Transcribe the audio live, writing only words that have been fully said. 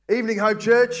Evening, Hope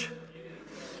Church.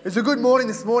 It was a good morning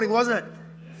this morning, wasn't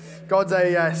it? God's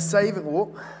a saving...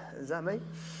 Whoop, is that me?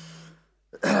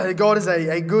 God is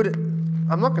a good...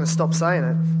 I'm not going to stop saying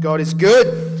it. God is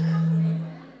good.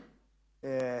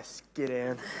 Yes, get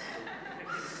down.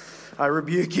 I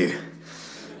rebuke you.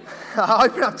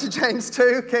 Open up to James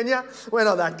 2, can you? We're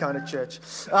not that kind of church.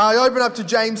 Open up to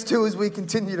James 2 as we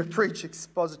continue to preach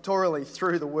expositorily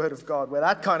through the Word of God. We're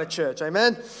that kind of church,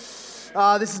 amen?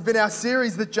 This has been our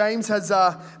series that James has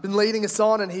been leading us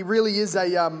on, and he really is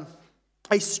a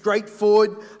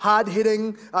straightforward,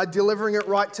 hard-hitting, delivering it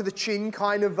right to the chin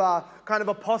kind of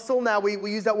apostle. Now, we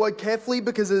use that word carefully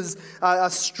because,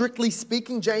 as strictly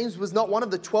speaking, James was not one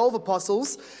of the 12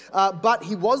 apostles, but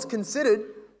he was considered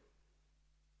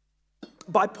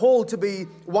by Paul to be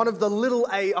one of the little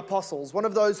a apostles, one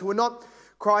of those who were not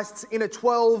Christ's inner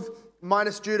 12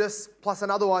 minus Judas plus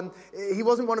another one. He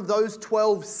wasn't one of those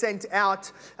 12 sent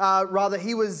out. Rather,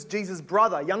 he was Jesus'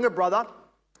 brother, younger brother.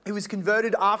 He was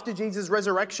converted after Jesus'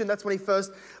 resurrection. That's when he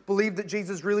first believed that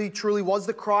Jesus really, truly was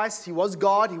the Christ. He was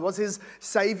God. He was his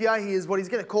Savior. He is what he's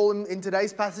going to call him in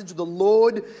today's passage, the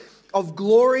Lord of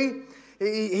glory.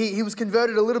 He was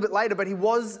converted a little bit later, but he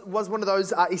was one of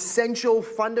those essential,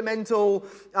 fundamental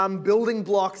building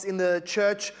blocks in the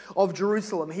church of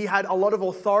Jerusalem. He had a lot of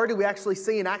authority. We actually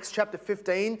see in Acts chapter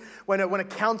 15 when a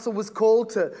council was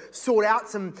called to sort out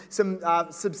some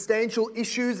substantial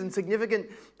issues and significant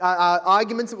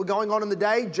arguments that were going on in the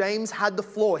day. James had the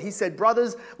floor. He said,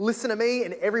 "Brothers, listen to me,"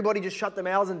 and everybody just shut their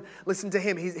mouths and listened to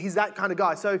him. He's that kind of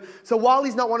guy. So while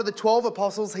he's not one of the 12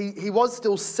 apostles, he was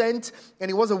still sent, and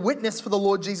he was a witness for the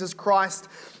Lord Jesus Christ.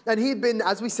 And he had been,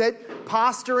 as we said,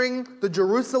 pastoring the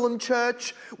Jerusalem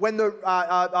church when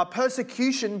the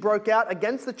persecution broke out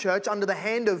against the church under the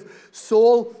hand of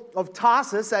Saul of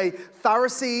Tarsus, a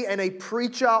Pharisee and a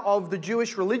preacher of the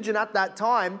Jewish religion at that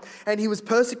time. And he was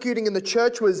persecuting, and the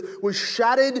church was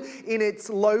shattered in its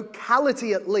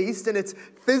locality, at least, in its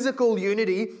physical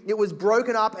unity. It was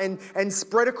broken up and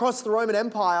spread across the Roman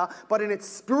Empire, but in its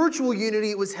spiritual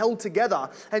unity, it was held together.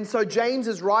 And so James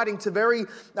is writing to very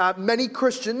many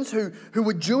Christians who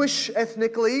were Jewish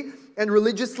ethnically and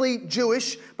religiously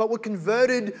Jewish, but were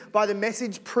converted by the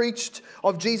message preached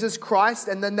of Jesus Christ,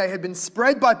 and then they had been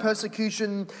spread by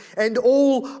persecution, and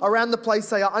all around the place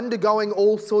they are undergoing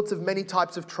all sorts of many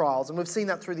types of trials. And we've seen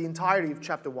that through the entirety of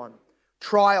chapter 1.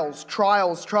 Trials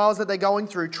that they're going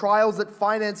through, trials that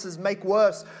finances make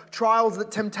worse, trials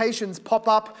that temptations pop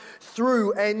up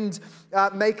through and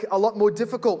make a lot more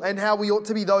difficult, and how we ought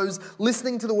to be those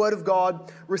listening to the Word of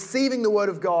God, receiving the Word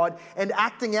of God, and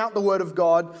acting out the Word of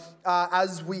God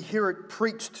as we hear it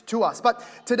preached to us. But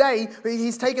today,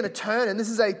 he's taken a turn, and this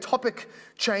is a topic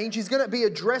change. He's going to be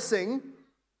addressing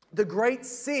the great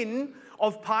sin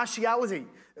of partiality.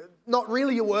 Not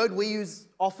really a word we use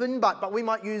often, but we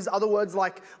might use other words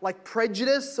like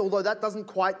prejudice, although that doesn't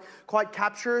quite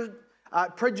capture.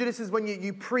 Prejudice is when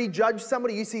you prejudge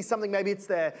somebody. You see something, maybe it's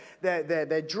their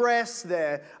dress,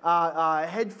 their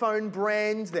headphone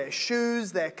brand, their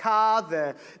shoes, their car,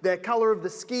 their color of the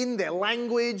skin, their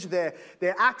language, their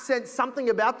accent, something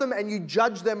about them, and you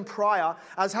judge them prior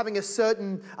as having a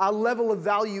certain level of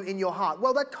value in your heart.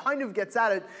 Well, that kind of gets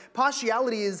at it.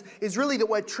 Partiality is really that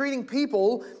we're treating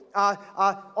people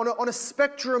on a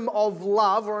spectrum of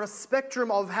love, or on a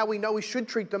spectrum of how we know we should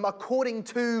treat them according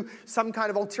to some kind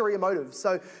of ulterior motive.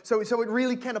 So it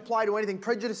really can apply to anything.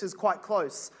 Prejudice is quite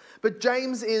close. But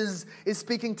James is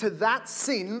speaking to that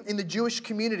sin in the Jewish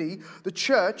community, the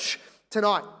church,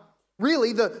 tonight.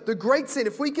 Really, the great sin,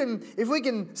 if we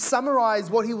can summarize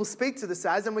what he will speak to this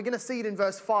as, and we're going to see it in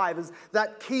verse 5 as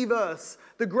that key verse,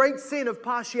 the great sin of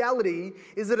partiality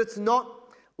is that it's not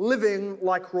living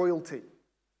like royalty.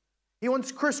 He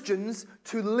wants Christians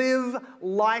to live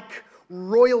like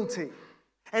royalty.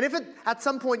 And if at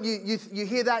some point you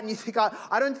hear that and you think,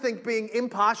 I don't think being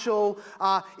impartial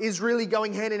is really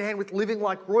going hand in hand with living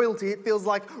like royalty. It feels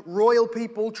like royal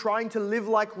people trying to live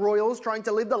like royals, trying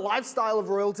to live the lifestyle of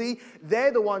royalty.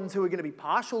 They're the ones who are going to be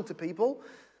partial to people.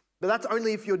 But that's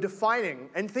only if you're defining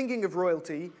and thinking of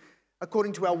royalty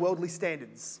according to our worldly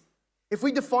standards. If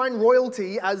we define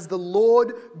royalty as the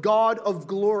Lord God of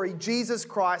glory, Jesus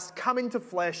Christ, come into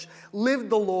flesh, lived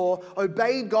the law,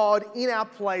 obeyed God in our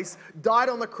place, died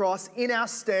on the cross in our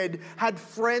stead, had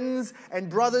friends and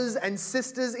brothers and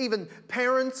sisters, even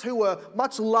parents who were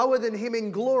much lower than him in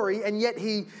glory, and yet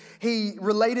he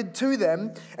related to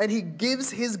them, and he gives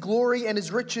his glory and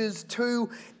his riches to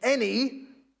any.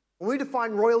 When we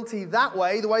define royalty that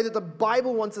way, the way that the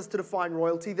Bible wants us to define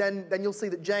royalty, then you'll see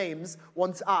that James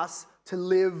wants us to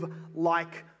live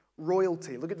like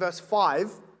royalty. Look at verse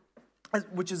 5.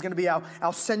 which is going to be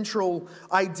our central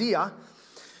idea.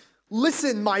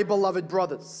 Listen, my beloved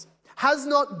brothers, has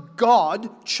not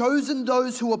God chosen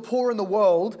those who are poor in the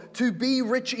world to be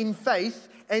rich in faith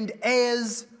and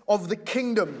heirs of the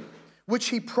kingdom, which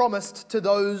he promised to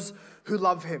those who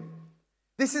love him?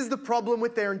 This is the problem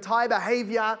with their entire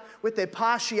behavior, with their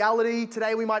partiality.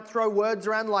 Today we might throw words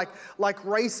around like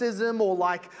racism or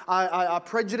like a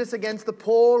prejudice against the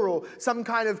poor or some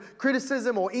kind of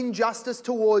criticism or injustice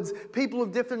towards people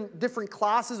of different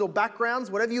classes or backgrounds,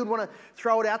 whatever you'd want to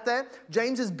throw it out there.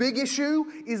 James's big issue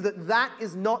is that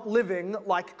is not living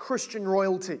like Christian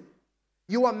royalty.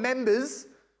 You are members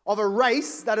of a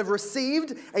race that have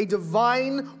received a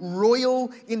divine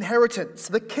royal inheritance,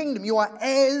 the kingdom. You are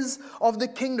heirs of the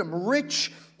kingdom,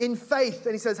 rich in faith.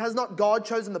 And he says, has not God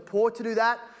chosen the poor to do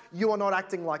that? You are not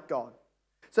acting like God.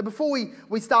 So before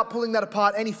we start pulling that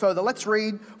apart any further, let's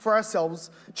read for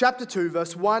ourselves chapter 2,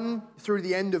 verse 1 through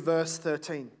the end of verse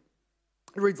 13.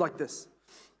 It reads like this.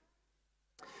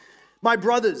 My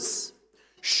brothers,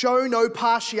 show no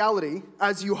partiality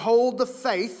as you hold the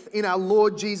faith in our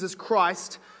Lord Jesus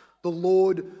Christ, the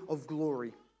Lord of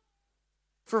glory.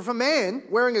 For if a man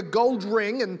wearing a gold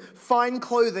ring and fine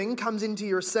clothing comes into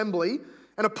your assembly,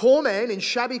 and a poor man in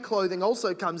shabby clothing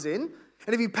also comes in,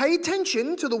 and if you pay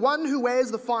attention to the one who wears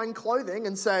the fine clothing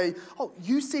and say, oh,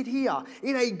 you sit here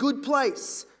in a good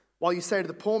place, while you say to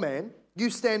the poor man, you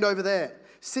stand over there,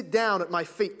 sit down at my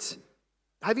feet.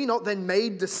 Have you not then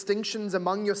made distinctions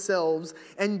among yourselves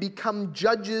and become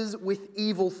judges with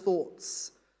evil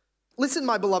thoughts? Listen,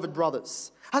 my beloved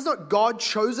brothers, has not God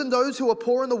chosen those who are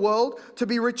poor in the world to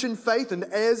be rich in faith and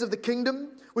heirs of the kingdom,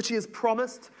 which he has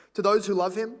promised to those who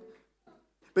love him?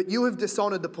 But you have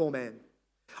dishonored the poor man.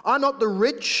 Are not the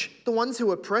rich the ones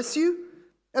who oppress you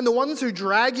and the ones who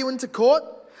drag you into court?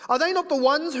 Are they not the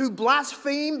ones who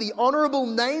blaspheme the honorable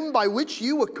name by which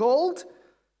you were called?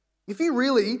 If you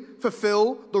really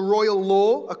fulfill the royal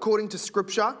law according to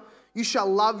Scripture, you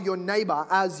shall love your neighbor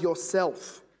as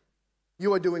yourself.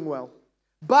 You are doing well.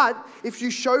 But if you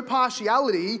show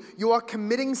partiality, you are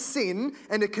committing sin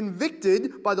and are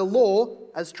convicted by the law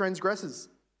as transgressors.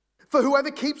 For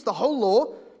whoever keeps the whole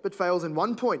law but fails in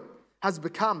one point has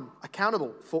become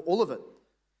accountable for all of it.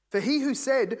 For he who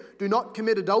said, do not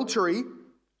commit adultery,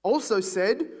 also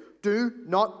said, do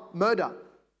not murder.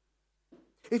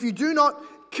 If you do not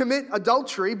commit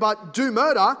adultery but do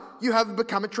murder, you have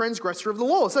become a transgressor of the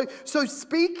law. So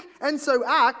speak and so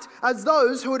act as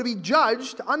those who are to be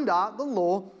judged under the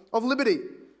law of liberty.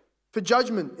 For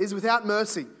judgment is without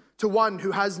mercy to one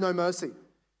who has no mercy.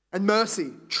 And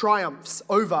mercy triumphs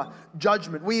over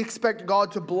judgment. We expect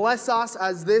God to bless us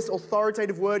as this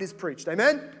authoritative word is preached.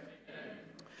 Amen?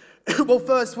 Well,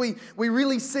 first, we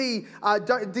really see,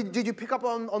 did you pick up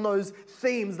on those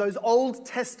themes, those Old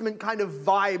Testament kind of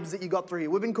vibes that you got through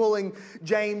here? We've been calling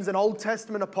James an Old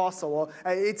Testament apostle, or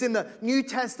it's in the New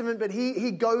Testament, but he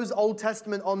goes Old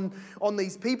Testament on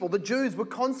these people. The Jews were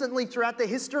constantly throughout their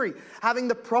history having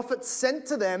the prophets sent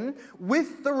to them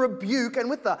with the rebuke and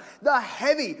with the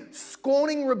heavy,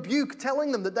 scorning rebuke,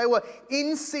 telling them that they were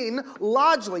in sin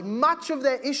largely. Much of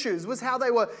their issues was how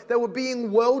they were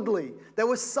being worldly. They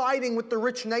were siding with the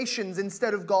rich nations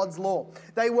instead of God's law.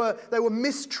 They were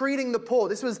mistreating the poor.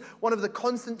 This was one of the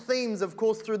constant themes, of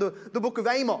course, through the book of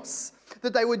Amos,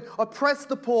 that they would oppress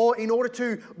the poor in order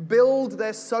to build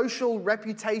their social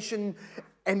reputation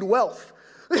and wealth.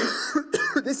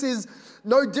 This is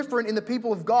no different in the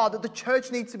people of God, that the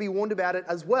church needs to be warned about it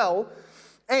as well.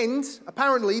 And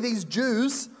apparently these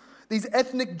Jews, these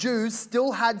ethnic Jews,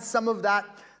 still had some of that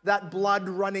blood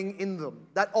running in them.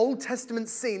 That Old Testament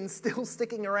sin still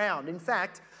sticking around. In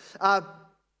fact,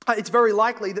 it's very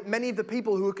likely that many of the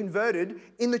people who were converted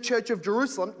in the church of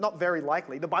Jerusalem, not very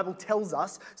likely, the Bible tells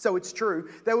us, so it's true,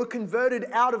 they were converted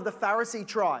out of the Pharisee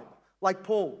tribe, like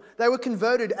Paul. They were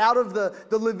converted out of the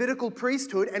Levitical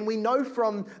priesthood, and we know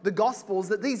from the Gospels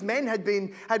that these men had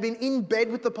been in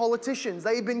bed with the politicians.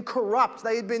 They had been corrupt.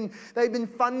 They had been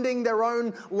funding their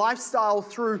own lifestyle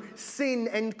through sin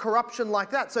and corruption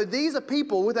like that. So these are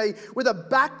people with a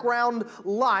background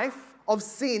life of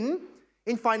sin,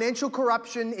 in financial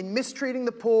corruption, in mistreating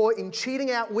the poor, in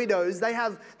cheating out widows. They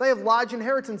have large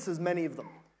inheritances, many of them.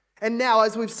 And now,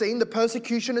 as we've seen, the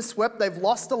persecution has swept. They've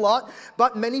lost a lot,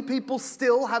 but many people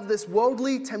still have this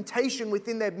worldly temptation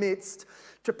within their midst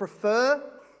to prefer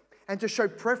and to show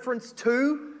preference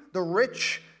to the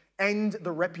rich and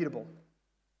the reputable.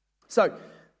 So,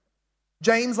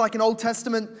 James, like an Old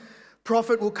Testament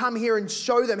prophet, will come here and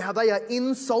show them how they are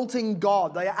insulting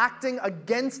God. They are acting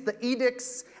against the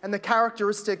edicts and the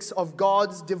characteristics of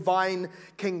God's divine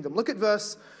kingdom. Look at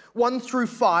verse 1 through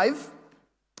 5.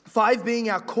 5 being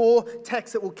our core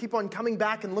text that we'll keep on coming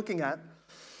back and looking at.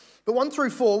 But 1 through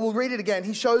 4, we'll read it again.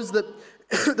 He shows that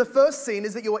the first sin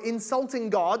is that you are insulting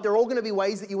God. There are all going to be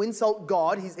ways that you insult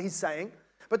God, he's saying.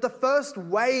 But the first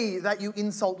way that you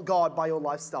insult God by your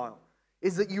lifestyle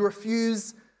is that you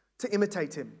refuse to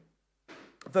imitate him.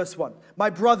 Verse 1, my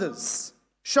brothers,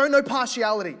 show no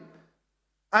partiality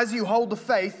as you hold the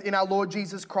faith in our Lord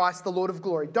Jesus Christ, the Lord of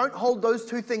glory. Don't hold those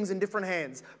two things in different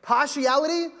hands.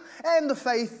 Partiality and the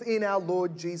faith in our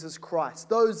Lord Jesus Christ.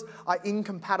 Those are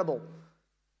incompatible.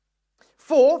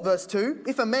 4, verse 2,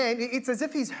 if a man, it's as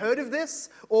if he's heard of this,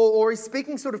 or he's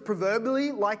speaking sort of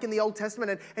proverbially, like in the Old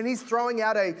Testament, and he's throwing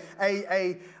out a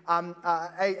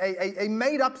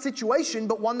made-up situation,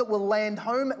 but one that will land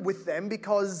home with them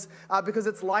because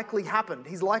it's likely happened.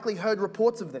 He's likely heard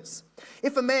reports of this.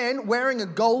 If a man wearing a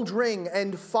gold ring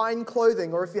and fine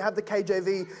clothing, or if you have the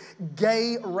KJV,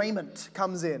 gay raiment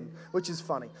comes in, which is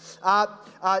funny.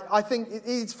 I think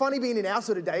it's funny being in our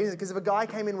sort of days, because if a guy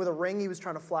came in with a ring he was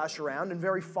trying to flash around and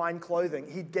very fine clothing,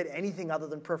 he'd get anything other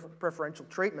than preferential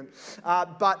treatment.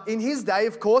 But in his day,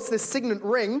 of course, this signet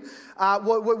ring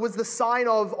was the sign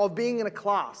of being in a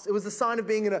class. It was the sign of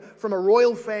being from a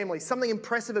royal family, something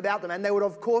impressive about them, and they would,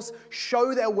 of course,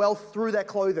 show their wealth through their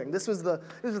clothing. This was the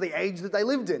age that they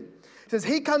lived in. It says,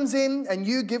 he comes in and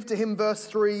you give to him, verse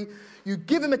 3, you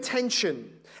give him attention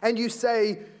and you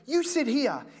say, you sit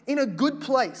here in a good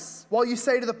place, while you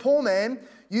say to the poor man,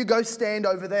 you go stand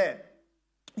over there.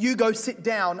 You go sit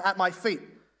down at my feet.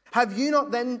 Have you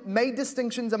not then made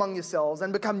distinctions among yourselves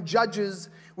and become judges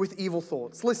with evil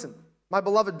thoughts? Listen, my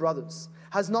beloved brothers,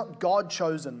 has not God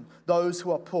chosen those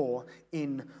who are poor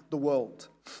in the world?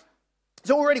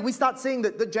 So already we start seeing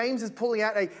that James is pulling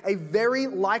out a very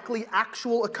likely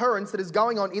actual occurrence that is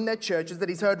going on in their churches that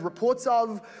he's heard reports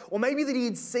of, or maybe that he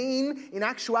had seen in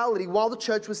actuality while the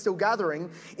church was still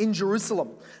gathering in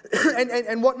Jerusalem.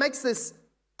 And what makes this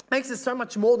so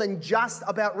much more than just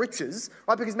about riches,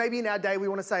 right? Because maybe in our day we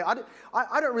want to say,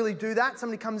 I don't really do that.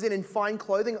 Somebody comes in fine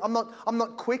clothing. I'm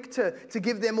not quick to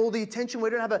give them all the attention. We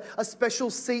don't have a special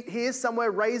seat here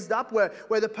somewhere raised up where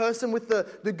the person with the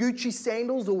Gucci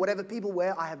sandals or whatever people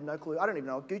wear, I have no clue. I don't even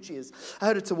know what Gucci is. I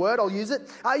heard it's a word, I'll use it.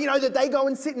 That they go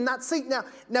and sit in that seat.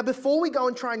 Now before we go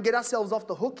and try and get ourselves off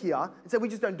the hook here and say we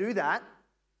just don't do that,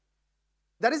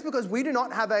 that is because we do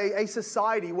not have a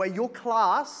society where your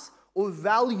class or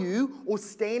value or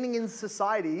standing in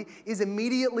society is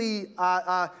immediately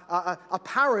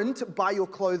apparent by your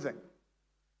clothing.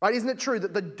 Right? Isn't it true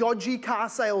that the dodgy car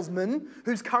salesman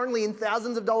who's currently in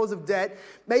thousands of dollars of debt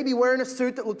may be wearing a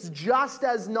suit that looks just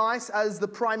as nice as the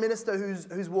prime minister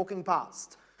who's walking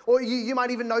past? Or you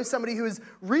might even know somebody who is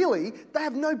really, they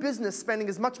have no business spending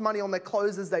as much money on their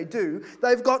clothes as they do.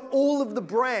 They've got all of the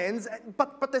brands,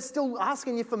 but they're still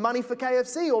asking you for money for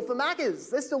KFC or for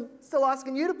Macca's. They're still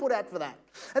asking you to put out for that.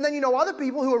 And then you know other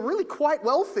people who are really quite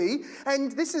wealthy,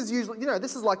 and this is usually,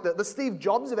 this is like the Steve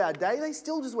Jobs of our day. They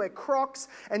still just wear Crocs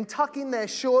and tuck in their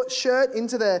short shirt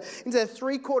into their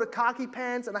 3/4 khaki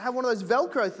pants, and they have one of those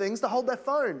Velcro things to hold their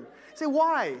phone. You say,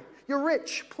 why? You're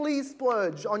rich. Please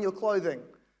splurge on your clothing.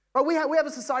 Right, we have a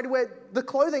society where the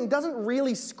clothing doesn't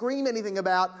really scream anything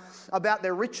about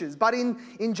their riches. But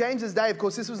in James's day, of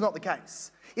course, this was not the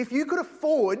case. If you could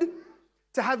afford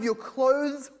to have your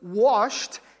clothes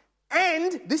washed,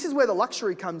 and this is where the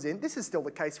luxury comes in. This is still the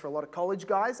case for a lot of college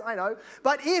guys, I know.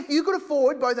 But if you could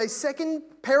afford both a second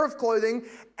pair of clothing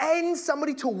and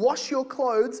somebody to wash your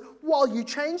clothes while you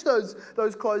change those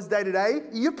clothes day to day,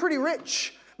 you're pretty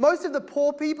rich. Most of the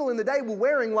poor people in the day were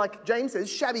wearing, like James says,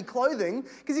 shabby clothing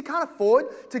because you can't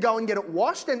afford to go and get it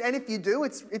washed. And if you do,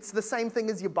 it's the same thing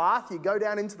as your bath. You go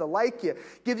down into the lake, you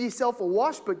give yourself a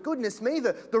wash. But goodness me,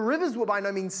 the rivers were by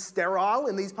no means sterile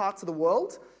in these parts of the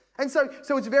world. And so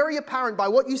it's very apparent by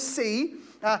what you see.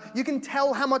 You can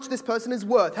tell how much this person is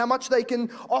worth, how much they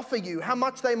can offer you, how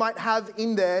much they might have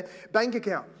in their bank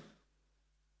account.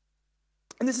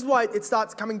 And this is why it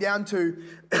starts coming down to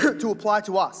apply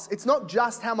to us. It's not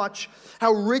just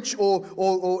how rich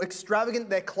or extravagant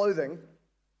their clothing.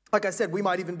 Like I said, we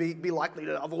might even be likely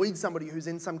to avoid somebody who's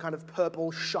in some kind of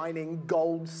purple, shining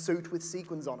gold suit with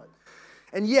sequins on it.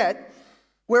 And yet,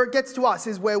 where it gets to us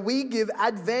is where we give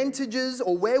advantages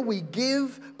or where we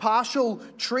give partial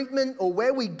treatment or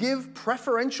where we give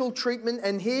preferential treatment.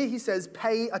 And here he says,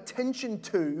 pay attention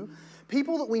to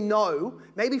people that we know,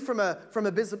 maybe from a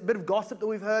bit of gossip that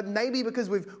we've heard, maybe because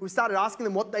we've started asking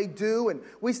them what they do, and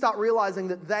we start realizing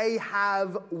that they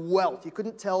have wealth. You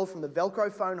couldn't tell from the Velcro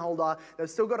phone holder. They've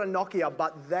still got a Nokia,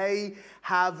 but they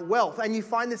have wealth. And you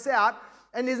find this out,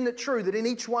 and isn't it true that in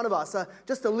each one of us,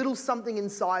 just a little something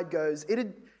inside goes,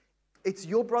 it's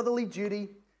your brotherly duty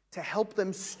to help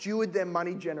them steward their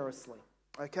money generously.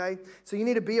 Okay? So you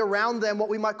need to be around them, what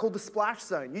we might call the splash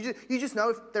zone. You just know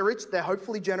if they're rich, they're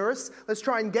hopefully generous. Let's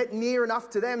try and get near enough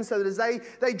to them so that as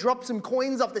they drop some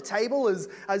coins off the table,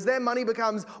 as their money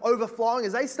becomes overflowing,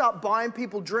 as they start buying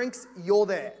people drinks, you're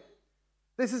there.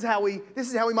 This is how we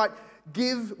might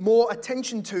give more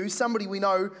attention to somebody we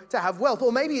know to have wealth.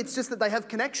 Or maybe it's just that they have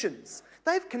connections.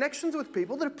 They have connections with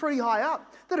people that are pretty high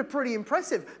up, that are pretty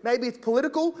impressive. Maybe it's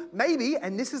political, maybe,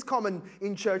 and this is common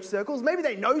in church circles, maybe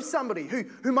they know somebody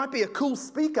who might be a cool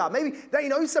speaker. Maybe they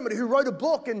know somebody who wrote a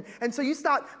book. And so you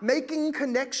start making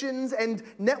connections and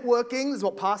networking. This is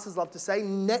what pastors love to say,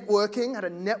 networking. Had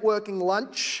a networking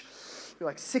lunch,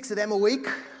 like 6 of them a week.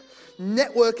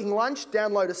 Networking lunch,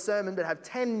 download a sermon, but have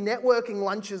 10 networking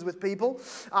lunches with people.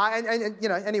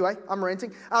 Anyway, I'm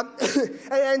ranting.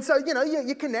 And so,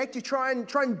 you connect, you try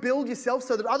and build yourself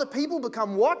so that other people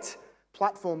become what?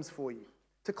 Platforms for you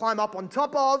to climb up on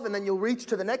top of, and then you'll reach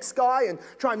to the next guy and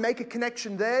try and make a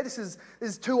connection there. This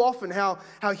is too often how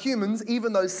humans,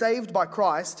 even those saved by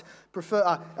Christ,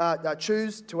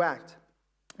 choose to act.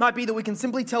 Might be that we can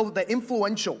simply tell that they're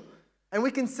influential. And we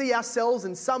can see ourselves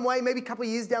in some way, maybe a couple of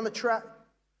years down the track.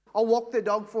 I'll walk their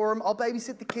dog for them. I'll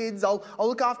babysit the kids. I'll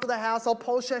look after the house. I'll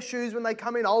polish their shoes when they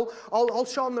come in. I'll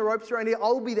show them the ropes around here.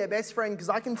 I'll be their best friend because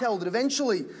I can tell that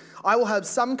eventually I will have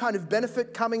some kind of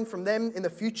benefit coming from them in the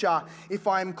future if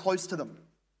I am close to them.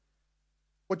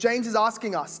 What James is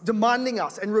asking us, demanding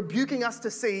us, and rebuking us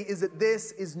to see is that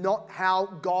this is not how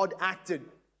God acted.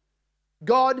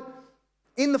 God,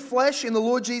 in the flesh, in the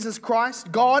Lord Jesus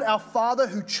Christ, God, our Father,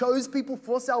 who chose people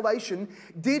for salvation,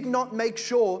 did not make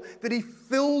sure that he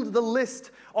filled the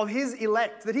list of his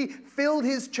elect, that he filled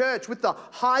his church with the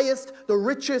highest, the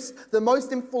richest, the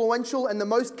most influential, and the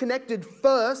most connected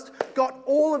first, got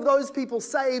all of those people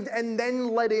saved, and then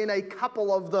let in a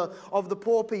couple of the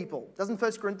poor people. Doesn't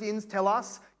 1 Corinthians tell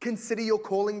us, consider your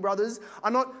calling, brothers? Are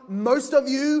not most of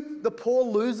you the poor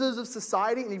losers of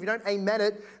society? And if you don't amen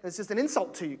it, it's just an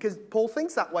insult to you, because Paul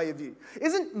thinks that way of you.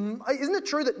 Isn't it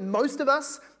true that most of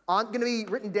us aren't going to be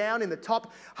written down in the top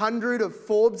 100 of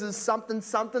Forbes' something?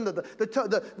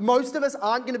 Most of us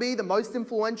aren't going to be the most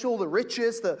influential, the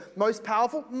richest, the most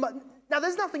powerful. Now,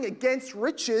 there's nothing against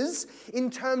riches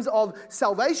in terms of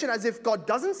salvation, as if God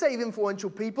doesn't save influential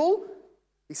people.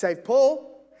 He saved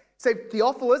Paul, saved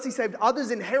Theophilus, he saved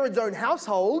others in Herod's own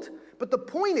household. But the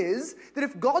point is that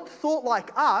if God thought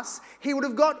like us, he would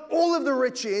have got all of the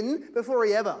rich in before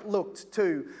he ever looked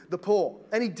to the poor.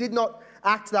 And he did not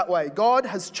act that way. God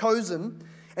has chosen,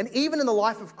 and even in the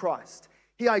life of Christ,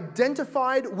 he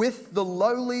identified with the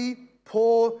lowly,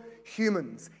 poor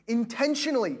humans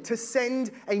intentionally to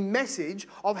send a message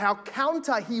of how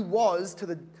counter he was to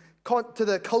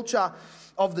the culture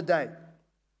of the day.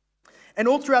 And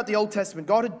all throughout the Old Testament,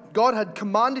 God had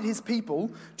commanded his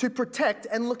people to protect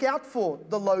and look out for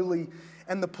the lowly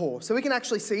and the poor. So we can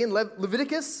actually see in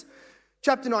Leviticus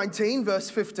chapter 19, verse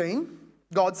 15,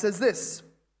 God says this.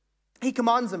 He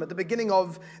commands them at the beginning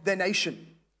of their nation.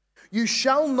 You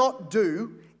shall not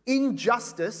do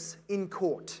injustice in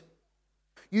court.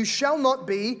 You shall not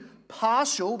be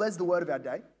partial, there's the word of our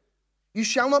day. You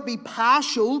shall not be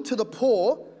partial to the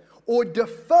poor or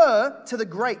defer to the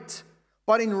great,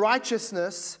 but in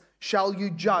righteousness shall you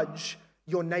judge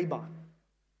your neighbor.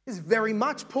 This is very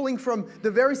much pulling from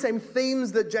the very same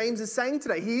themes that James is saying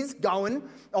today. He's going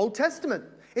Old Testament.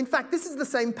 In fact, this is the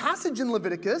same passage in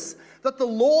Leviticus that the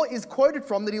law is quoted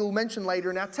from that he will mention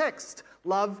later in our text.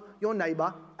 Love your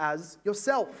neighbor as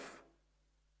yourself.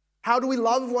 How do we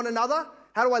love one another?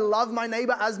 How do I love my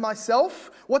neighbor as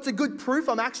myself? What's a good proof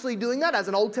I'm actually doing that as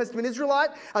an Old Testament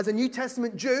Israelite, as a New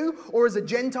Testament Jew, or as a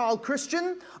Gentile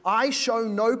Christian? I show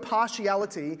no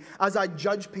partiality as I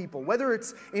judge people, whether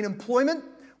it's in employment,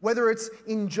 whether it's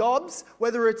in jobs,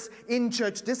 whether it's in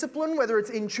church discipline, whether it's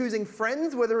in choosing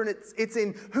friends, whether it's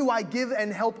in who I give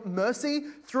and help mercy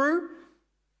through.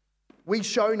 We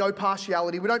show no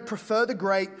partiality. We don't prefer the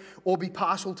great or be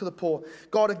partial to the poor.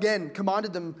 God again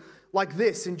commanded them like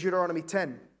this in Deuteronomy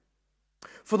 10.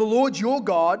 For the Lord your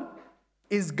God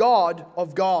is God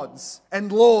of gods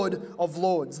and Lord of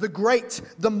lords, the great,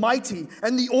 the mighty,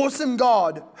 and the awesome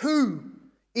God who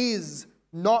is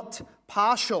not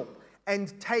partial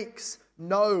and takes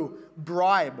no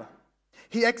bribe.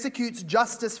 He executes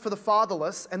justice for the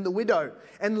fatherless and the widow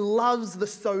and loves the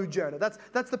sojourner.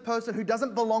 That's the person who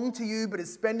doesn't belong to you but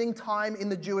is spending time in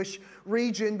the Jewish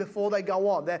region before they go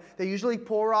on. They're usually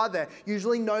poorer, they're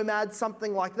usually nomads,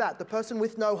 something like that. The person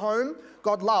with no home,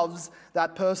 God loves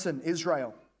that person,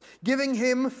 Israel, giving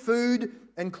him food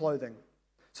and clothing.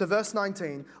 So verse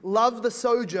 19, love the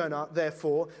sojourner,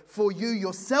 therefore, for you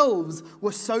yourselves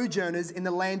were sojourners in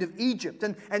the land of Egypt.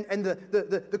 And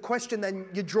the question then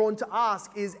you're drawn to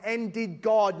ask is, and did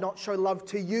God not show love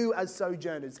to you as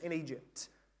sojourners in Egypt?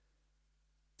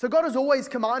 So God has always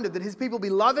commanded that his people be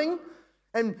loving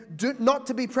and not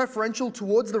to be preferential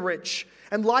towards the rich.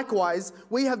 And likewise,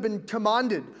 we have been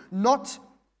commanded not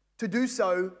to do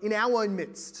so in our own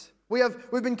midst.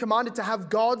 We've been commanded to have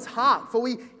God's heart, for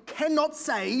we cannot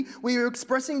say we are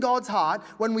expressing God's heart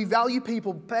when we value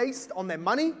people based on their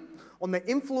money, on their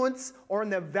influence, or on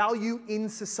their value in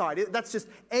society. That's just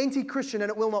anti-Christian and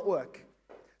it will not work.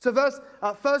 So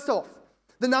first off,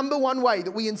 the number one way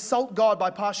that we insult God by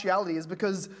partiality is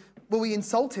because we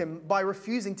insult him by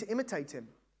refusing to imitate him.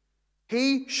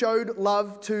 He showed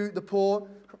love to the poor,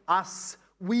 us.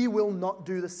 We will not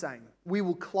do the same. We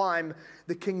will climb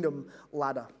the kingdom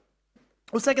ladder.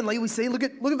 Well, secondly, we see, look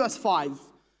at verse 5.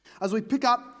 As we pick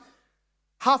up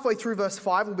halfway through verse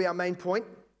 5 will be our main point.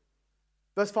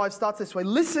 Verse 5 starts this way.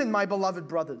 Listen, my beloved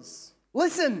brothers.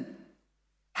 Listen.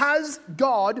 Has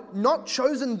God not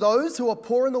chosen those who are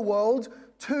poor in the world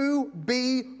to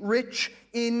be rich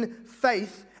in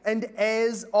faith and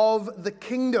heirs of the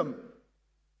kingdom?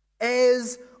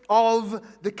 Heirs of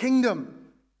the kingdom.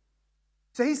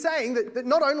 So he's saying that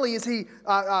not only is he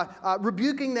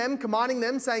rebuking them, commanding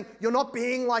them, saying, you're not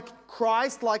being like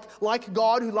Christ, like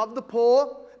God who loved the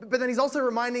poor, but then he's also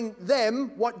reminding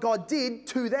them what God did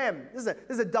to them. This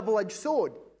is a double-edged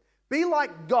sword. Be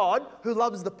like God who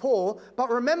loves the poor, but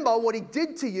remember what he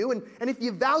did to you, and if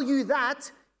you value that,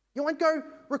 you won't go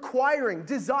requiring,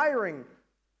 desiring,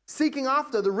 seeking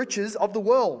after the riches of the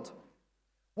world.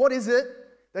 What is it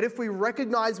that if we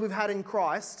recognize we've had in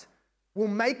Christ will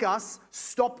make us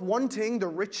stop wanting the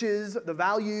riches, the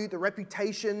value, the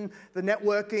reputation, the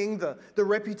networking, the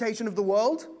reputation of the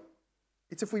world?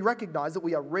 It's if we recognize that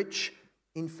we are rich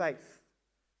in faith,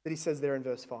 that he says there in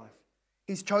verse 5.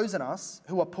 He's chosen us,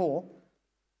 who are poor,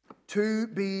 to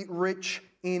be rich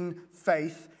in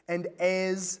faith and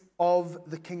heirs of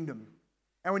the kingdom.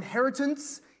 Our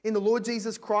inheritance in the Lord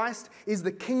Jesus Christ is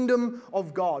the kingdom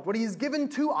of God. What he has given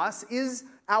to us is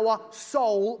our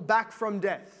soul back from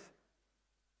death.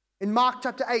 In Mark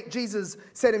chapter 8, Jesus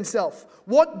said himself,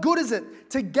 what good is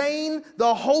it to gain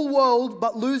the whole world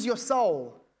but lose your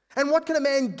soul? And what can a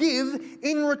man give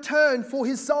in return for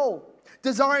his soul?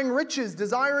 Desiring riches,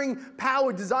 desiring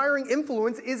power, desiring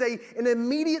influence is an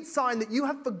immediate sign that you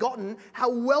have forgotten how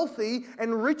wealthy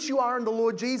and rich you are in the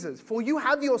Lord Jesus. For you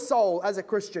have your soul as a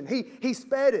Christian. He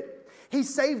spared it. He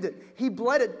saved it. He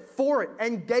bled it for it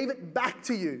and gave it back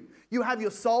to you. You have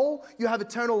your soul, you have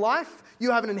eternal life,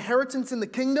 you have an inheritance in the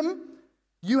kingdom,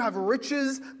 you have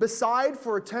riches beside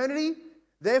for eternity.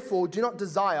 Therefore, do not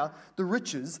desire the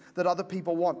riches that other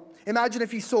people want. Imagine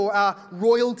if you saw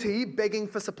royalty begging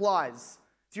for supplies.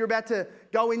 So you're about to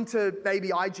go into maybe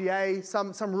IGA,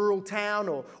 some rural town,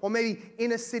 or maybe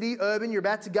inner city, urban. You're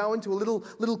about to go into a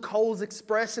little Coles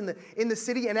Express in the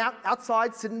city, and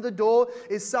outside, sitting at the door,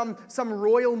 is some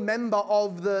royal member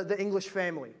of the English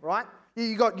family, right?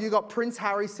 You got Prince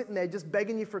Harry sitting there just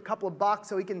begging you for a couple of bucks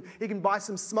so he can buy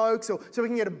some smokes, so he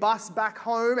can get a bus back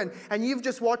home, and you've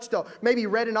just watched maybe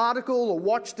read an article or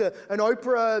watched an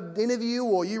Oprah interview,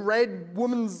 or you read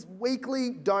Woman's Weekly.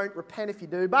 Don't repent if you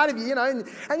do, but if you and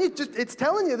it's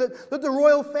telling you that the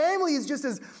royal family is just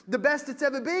as the best it's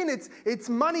ever been. Its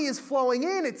money is flowing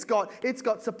in. It's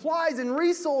got supplies and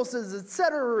resources,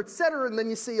 etc., and then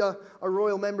you see a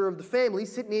royal member of the family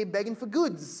sitting here begging for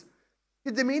goods.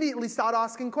 You'd immediately start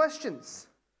asking questions.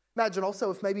 Imagine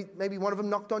also if maybe one of them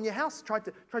knocked on your house, tried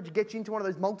to get you into one of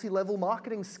those multi-level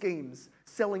marketing schemes,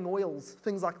 selling oils,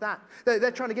 things like that. They're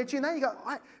trying to get you in there. You go,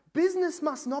 business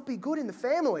must not be good in the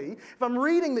family if I'm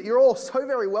reading that you're all so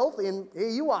very wealthy, and here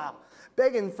you are,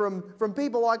 begging from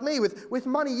people like me with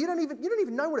money. You don't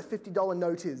even know what a $50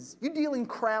 note is. You deal in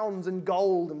crowns and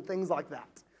gold and things like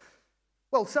that.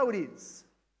 Well, so it is.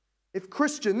 If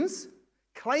Christians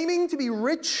claiming to be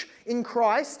rich in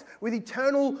Christ with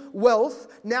eternal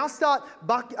wealth now start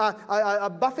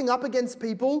buffing up against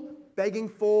people, begging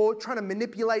for, trying to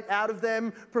manipulate out of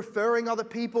them, preferring other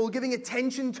people, giving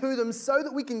attention to them so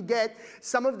that we can get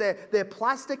some of their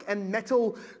plastic and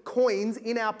metal coins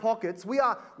in our pockets, we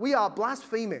are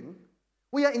blaspheming.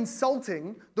 We are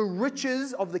insulting the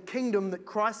riches of the kingdom that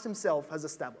Christ himself has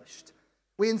established.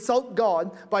 We insult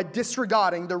God by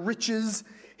disregarding the riches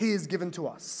he has given to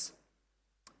us.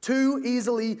 Too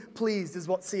easily pleased is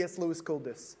what C.S. Lewis called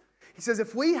this. He says,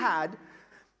 if we had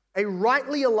a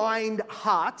rightly aligned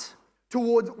heart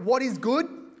towards what is good,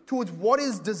 towards what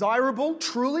is desirable,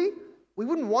 truly, we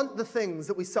wouldn't want the things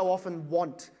that we so often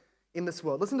want in this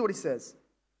world. Listen to what he says.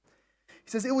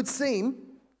 He says, it would seem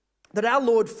that our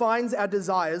Lord finds our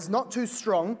desires not too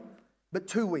strong, but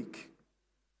too weak.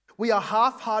 We are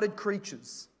half-hearted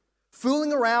creatures,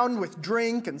 fooling around with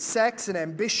drink and sex and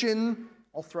ambition,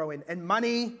 I'll throw in, and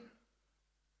money,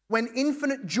 when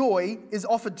infinite joy is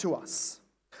offered to us.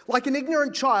 Like an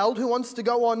ignorant child who wants to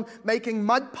go on making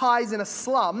mud pies in a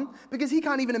slum because he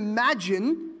can't even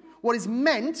imagine what is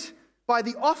meant by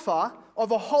the offer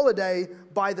of a holiday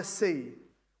by the sea.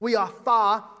 We are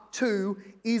far too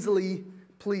easily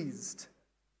pleased.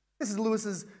 This is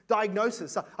Lewis's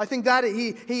diagnosis. I think that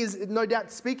he is no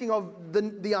doubt speaking of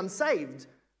the unsaved.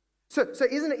 So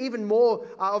isn't it even more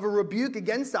of a rebuke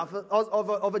against us,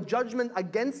 of a judgment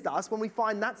against us when we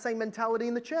find that same mentality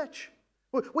in the church?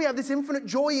 We have this infinite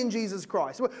joy in Jesus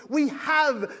Christ. We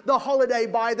have the holiday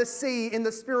by the sea in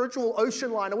the spiritual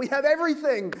ocean liner. We have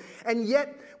everything. And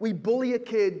yet we bully a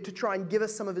kid to try and give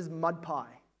us some of his mud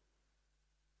pie.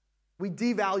 We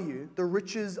devalue the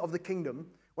riches of the kingdom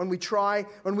when we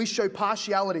show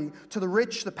partiality to the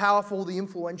rich, the powerful, the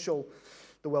influential,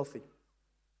 the wealthy.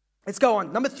 Let's go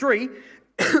on. Number 3,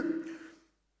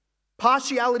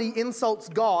 partiality insults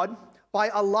God by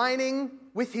aligning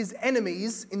with his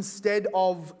enemies instead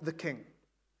of the king.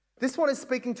 This one is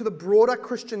speaking to the broader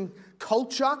Christian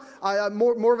culture,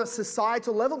 more of a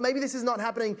societal level. Maybe this is not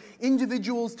happening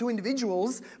individuals to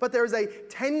individuals, but there is a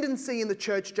tendency in the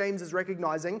church, James is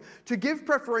recognizing, to give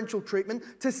preferential treatment,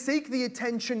 to seek the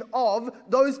attention of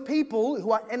those people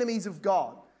who are enemies of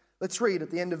God. Let's read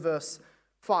at the end of verse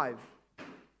 5.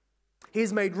 He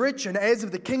is made rich and heirs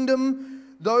of the kingdom,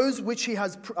 heirs of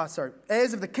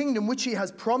the kingdom which he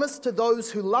has promised to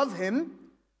those who love him.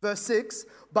 Verse 6,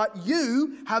 but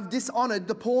you have dishonored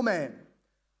the poor man.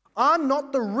 Are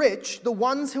not the rich the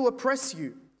ones who oppress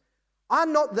you? Are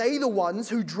not they the ones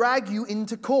who drag you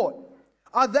into court?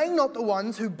 Are they not the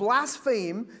ones who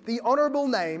blaspheme the honorable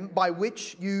name by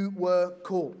which you were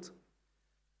called?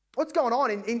 What's going on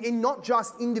in not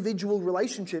just individual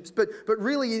relationships, but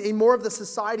really in more of the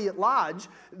society at large?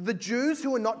 The Jews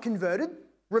who are not converted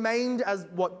remained as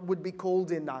what would be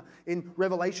called in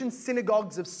Revelation,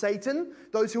 synagogues of Satan,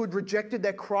 those who had rejected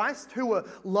their Christ, who were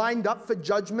lined up for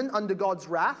judgment under God's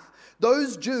wrath.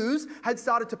 Those Jews had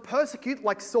started to persecute,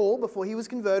 like Saul before he was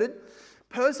converted,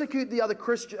 persecute the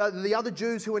other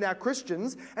Jews who are now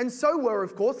Christians, and so were,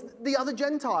 of course, the other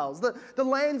Gentiles, the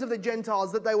lands of the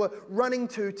Gentiles that they were running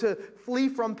to flee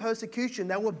from persecution.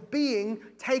 They were being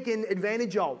taken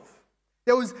advantage of.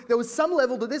 There was some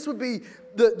level that this would be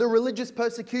the religious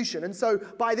persecution. And so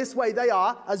by this way they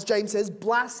are, as James says,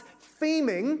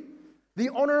 blaspheming the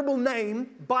honorable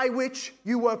name by which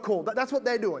you were called. That's what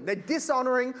they're doing. They're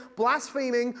dishonoring,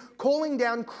 blaspheming, calling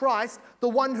down Christ, the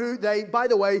one who they, by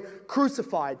the way,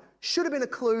 crucified. Should have been a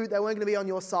clue they weren't going to be on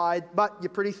your side, but you're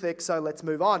pretty thick, so let's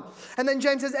move on. And then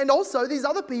James says, and also these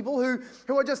other people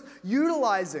who are just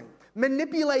utilizing,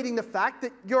 manipulating the fact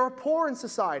that you're poor in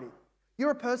society.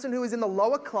 You're a person who is in the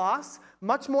lower class,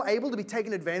 much more able to be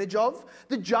taken advantage of.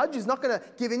 The judge is not going to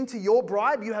give in to your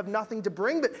bribe. You have nothing to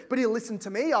bring, but he'll listen to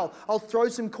me. I'll throw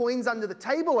some coins under the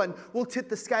table and we'll tip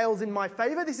the scales in my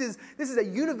favor. This is a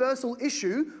universal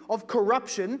issue of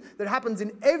corruption that happens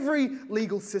in every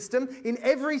legal system, in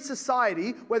every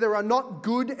society where there are not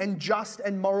good and just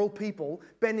and moral people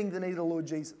bending the knee to the Lord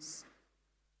Jesus.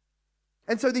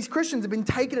 And so these Christians have been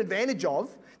taken advantage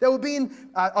of. They were being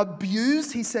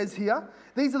abused, he says here.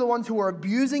 These are the ones who are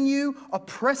abusing you,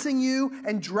 oppressing you,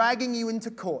 and dragging you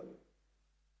into court.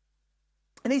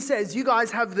 And he says, you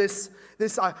guys have this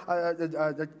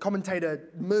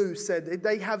commentator Moo said,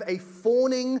 they have a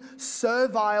fawning,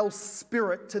 servile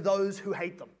spirit to those who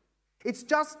hate them. It's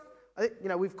just,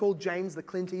 we've called James the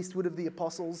Clint Eastwood of the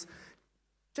apostles.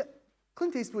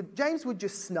 James would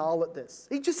just snarl at this.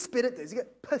 He'd just spit at this. He'd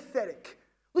get pathetic.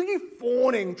 Look at you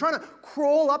fawning, trying to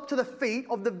crawl up to the feet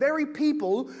of the very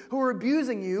people who are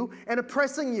abusing you and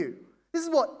oppressing you. This is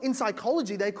what, in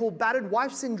psychology, they call battered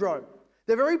wife syndrome.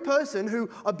 The very person who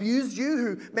abused you,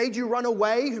 who made you run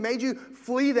away, who made you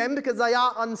flee them because they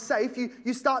are unsafe,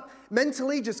 you start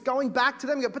mentally just going back to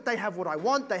them. You go, but they have what I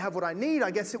want, they have what I need.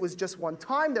 I guess it was just one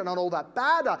time, they're not all that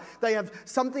bad. They have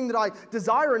something that I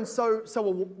desire, and so a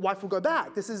wife will go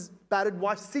back. This is battered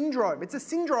wife syndrome. It's a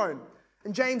syndrome.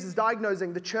 And James is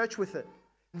diagnosing the church with it.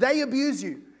 They abuse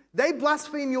you. They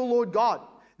blaspheme your Lord God.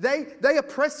 They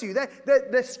oppress you.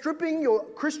 They're stripping your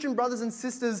Christian brothers and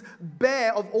sisters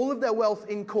bare of all of their wealth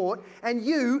in court, and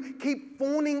you keep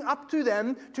fawning up to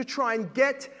them to try and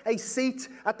get a seat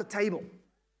at the table.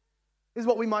 This is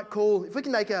what we might call, if we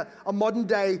can make a modern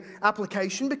day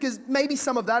application, because maybe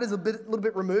some of that is a little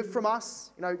bit removed from us,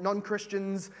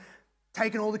 non-Christians.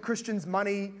 taking all the Christians'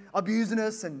 money, abusing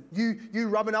us, and you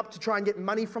rubbing up to try and get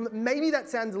money from them. Maybe that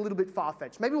sounds a little bit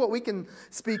far-fetched. Maybe what we can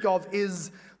speak of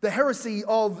is the heresy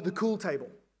of the cool table.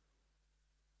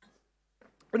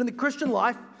 But in the Christian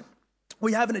life,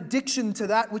 we have an addiction to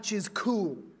that which is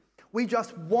cool. We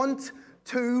just want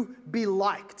to be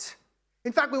liked.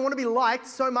 In fact, we want to be liked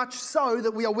so much so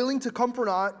that we are willing to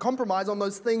compromise on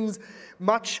those things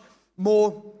much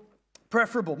more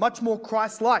preferable, much more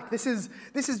Christ-like. This is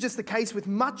just the case with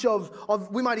much of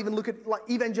we might even look at like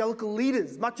evangelical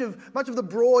leaders, much of the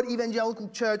broad evangelical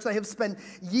church. They have spent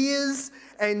years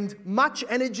and much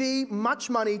energy, much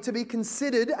money to be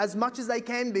considered as much as they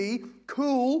can be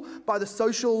cool by the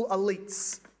social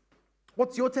elites.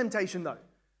 What's your temptation though?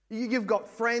 You've got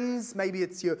friends, maybe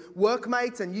it's your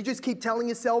workmates, and you just keep telling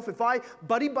yourself, if I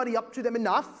buddy up to them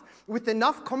enough, with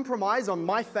enough compromise on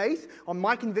my faith, on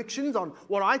my convictions, on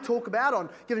what I talk about, on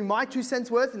giving my 2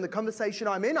 cents worth in the conversation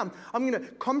I'm in, I'm going to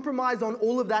compromise on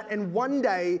all of that, and one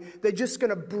day they're just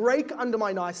going to break under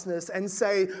my niceness and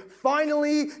say,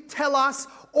 finally, tell us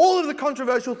all of the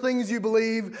controversial things you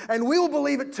believe, and we will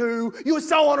believe it too. You are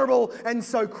so honorable and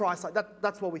so Christ-like.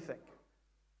 That's what we think.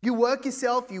 You work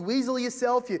yourself, you weasel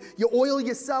yourself, you oil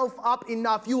yourself up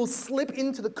enough, you will slip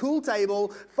into the cool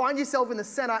table, find yourself in the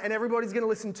center, and everybody's going to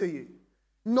listen to you.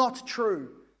 Not true.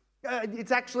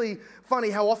 It's actually funny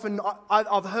how often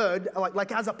I've heard,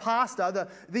 like as a pastor,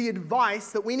 the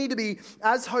advice that we need to be,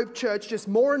 as Hope Church, just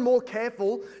more and more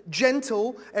careful,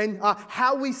 gentle, and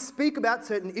how we speak about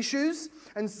certain issues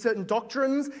and certain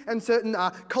doctrines and certain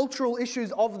cultural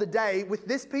issues of the day with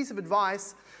this piece of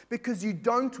advice, because you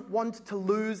don't want to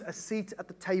lose a seat at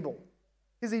the table.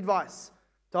 Here's the advice.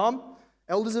 Tom,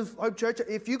 elders of Hope Church,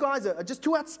 if you guys are just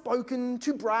too outspoken,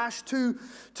 too brash, too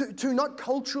not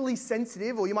culturally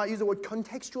sensitive, or you might use the word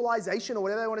contextualization or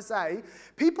whatever they want to say,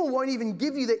 people won't even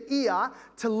give you the ear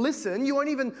to listen. You won't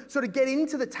even sort of get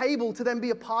into the table to then be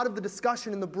a part of the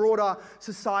discussion in the broader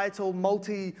societal,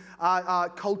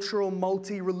 multi-cultural,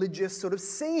 multi-religious sort of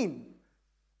scene.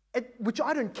 Which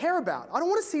I don't care about. I don't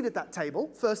want a seat at that table,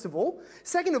 first of all.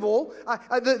 Second of all,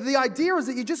 the idea is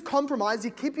that you just compromise,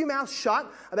 you keep your mouth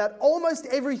shut about almost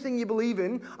everything you believe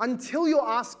in until you're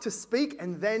asked to speak,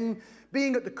 and then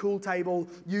being at the cool table,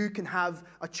 you can have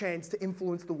a chance to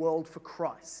influence the world for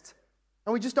Christ.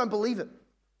 And we just don't believe it.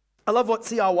 I love what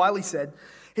C.R. Wiley said.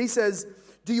 He says,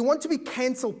 do you want to be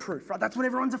cancel-proof? Right? That's what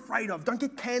everyone's afraid of. Don't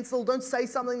get cancelled. Don't say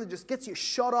something that just gets you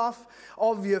shot off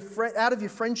of out of your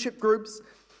friendship groups.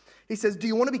 He says, do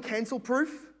you want to be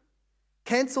cancel-proof?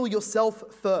 Cancel yourself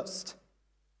first.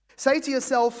 Say to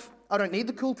yourself, I don't need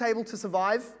the cool table to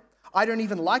survive. I don't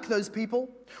even like those people.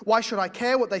 Why should I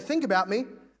care what they think about me?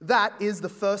 That is the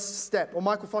first step. Or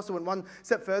Michael Foster went one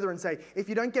step further and say, if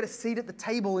you don't get a seat at the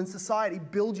table in society,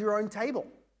 build your own table.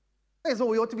 That's what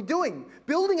we ought to be doing.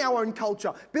 Building our own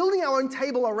culture. Building our own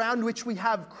table around which we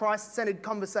have Christ-centered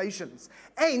conversations.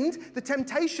 And the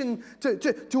temptation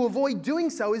to avoid doing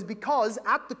so is because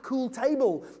at the cool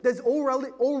table, there's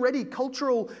already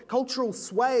cultural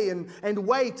sway and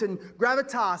weight and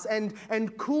gravitas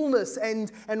and coolness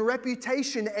and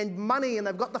reputation and money. And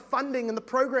they've got the funding and the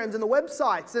programs and the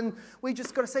websites. And we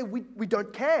just got to say, we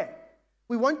don't care.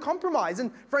 We won't compromise. And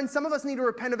friends, some of us need to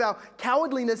repent of our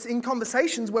cowardliness in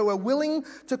conversations where we're willing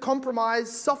to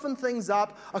compromise, soften things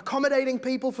up, accommodating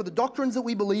people for the doctrines that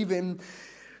we believe in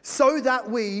so that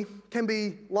we can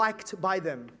be liked by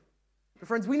them. But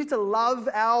friends, we need to love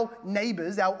our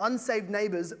neighbors, our unsaved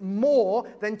neighbors, more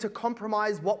than to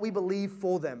compromise what we believe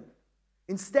for them.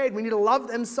 Instead, we need to love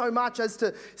them so much as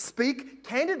to speak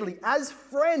candidly as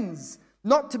friends,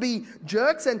 not to be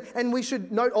jerks. And we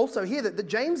should note also here that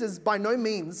James is by no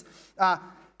means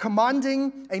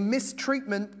commanding a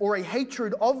mistreatment or a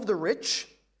hatred of the rich,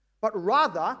 but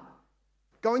rather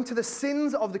going to the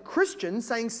sins of the Christians,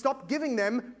 saying stop giving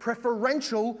them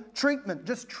preferential treatment.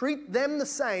 Just treat them the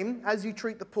same as you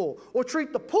treat the poor, or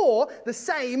treat the poor the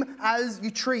same as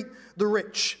you treat the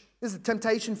rich. This is a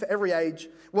temptation for every age.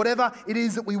 Whatever it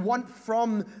is that we want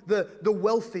from the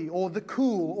wealthy or the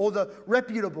cool or the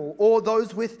reputable or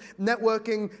those with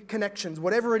networking connections,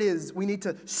 whatever it is, we need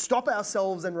to stop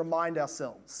ourselves and remind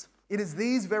ourselves. It is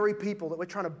these very people that we're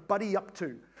trying to buddy up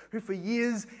to, who for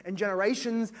years and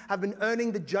generations have been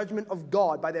earning the judgment of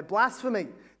God by their blasphemy,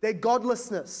 their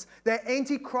godlessness, their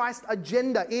antichrist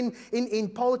agenda in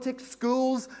politics,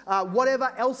 schools,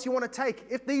 whatever else you want to take.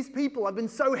 If these people have been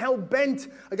so hell-bent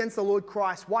against the Lord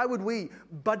Christ, why would we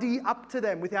buddy up to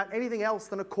them without anything else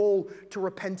than a call to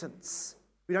repentance?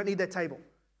 We don't need their table.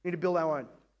 We need to build our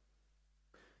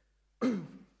own.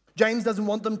 James doesn't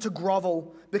want them to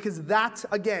grovel because that,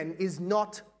 again, is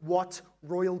not what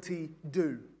royalty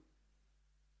do.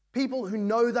 people who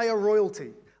know they are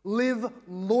royalty live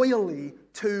loyally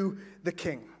to the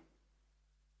king.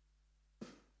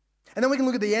 And then we can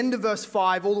look at the end of verse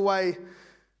 5 all the way,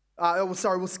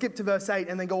 we'll skip to verse 8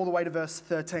 and then go all the way to verse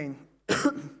 13.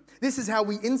 This is how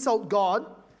we insult God.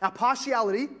 Our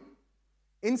partiality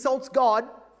insults God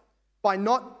by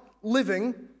not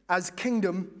living as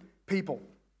kingdom people.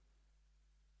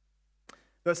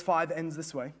 Verse 5 ends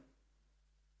this way.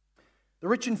 The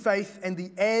rich in faith and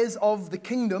the heirs of the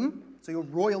kingdom, so you're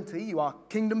royalty, you are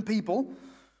kingdom people,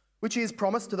 which he has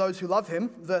promised to those who love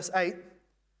him. Verse 8,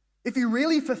 if you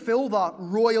really fulfill the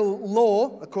royal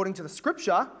law, according to the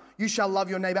scripture, you shall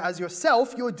love your neighbor as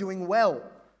yourself, you are doing well.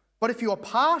 But if you are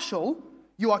partial,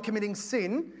 you are committing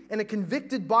sin and are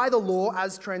convicted by the law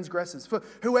as transgressors. For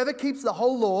whoever keeps the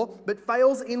whole law but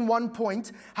fails in one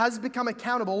point has become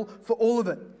accountable for all of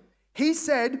it. He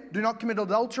said, do not commit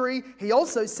adultery. He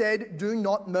also said, do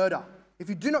not murder. If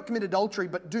you do not commit adultery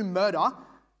but do murder,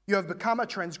 you have become a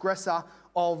transgressor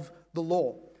of the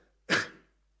law.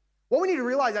 What we need to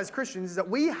realize as Christians is that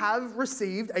we have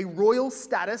received a royal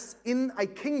status in a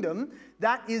kingdom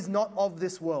that is not of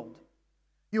this world.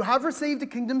 You have received a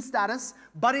kingdom status,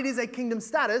 but it is a kingdom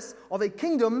status of a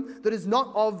kingdom that is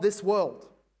not of this world.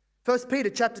 1 Peter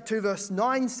chapter 2 verse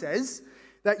 9 says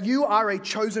that you are a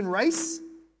chosen race,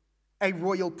 a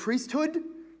royal priesthood,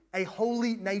 a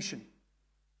holy nation.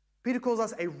 Peter calls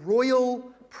us a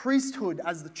royal priesthood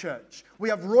as the church. We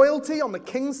have royalty on the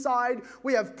king's side.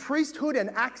 We have priesthood and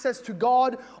access to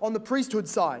God on the priesthood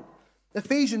side.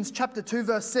 Ephesians chapter 2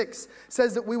 verse 6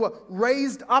 says that we were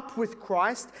raised up with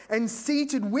Christ and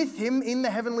seated with him in the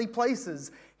heavenly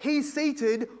places. He's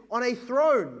seated on a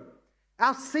throne.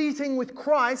 Our seating with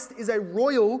Christ is a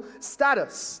royal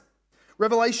status.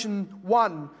 Revelation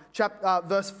 1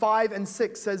 verse 5 and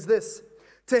 6 says this,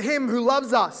 to him who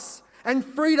loves us and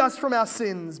freed us from our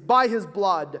sins by his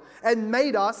blood and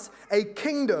made us a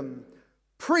kingdom,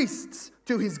 priests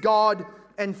to his God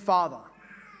and Father.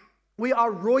 We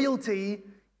are royalty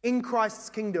in Christ's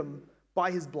kingdom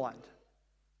by his blood.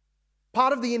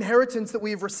 Part of the inheritance that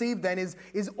we have received then is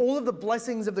all of the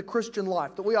blessings of the Christian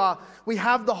life. That we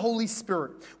have the Holy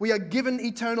Spirit. We are given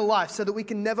eternal life so that we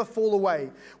can never fall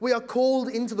away. We are called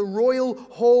into the royal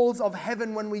halls of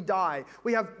heaven when we die.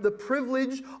 We have the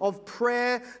privilege of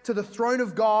prayer to the throne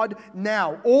of God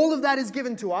now. All of that is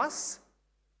given to us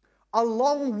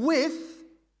along with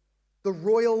the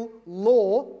royal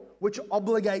law which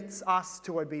obligates us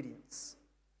to obedience.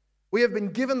 We have been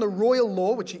given the royal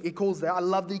law, which he calls there. I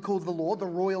love that he calls the law, the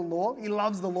royal law. He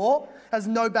loves the law, has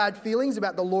no bad feelings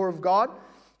about the law of God.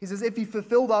 He says, if you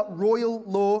fulfill the royal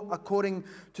law according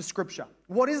to Scripture.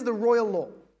 What is the royal law?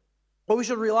 What we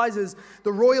should realize is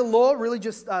the royal law, really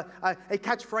just a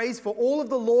catchphrase for all of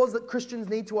the laws that Christians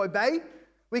need to obey.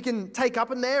 We can take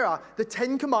up in there the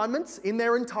 10 Commandments in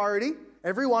their entirety,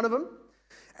 every one of them.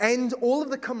 And all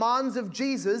of the commands of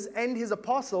Jesus and his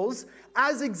apostles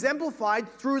as exemplified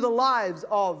through the lives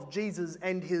of Jesus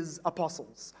and his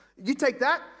apostles. You take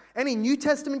that, any New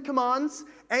Testament commands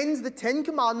and the 10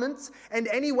 Commandments and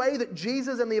any way that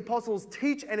Jesus and the apostles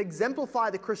teach and exemplify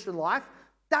the Christian life,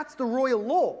 that's the royal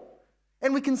law.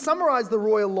 And we can summarize the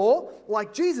royal law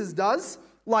like Jesus does,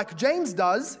 like James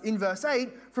does in verse 8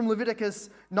 from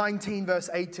Leviticus 19 verse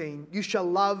 18. You shall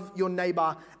love your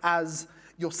neighbor as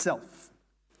yourself.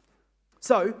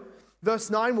 So,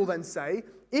 verse 9 will then say,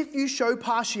 if you show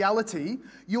partiality,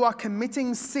 you are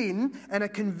committing sin and are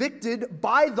convicted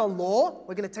by the law.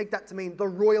 We're going to take that to mean the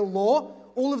royal law.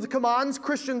 All of the commands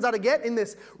Christians are to get in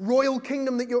this royal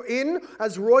kingdom that you're in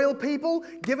as royal people,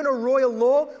 given a royal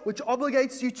law which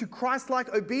obligates you to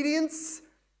Christ-like obedience.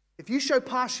 If you show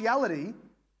partiality,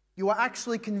 you are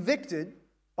actually convicted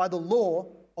by the law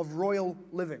of royal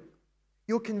living.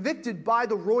 You're convicted by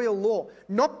the royal law,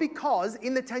 not because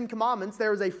in the 10 Commandments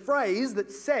there is a phrase that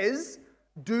says,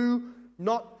 do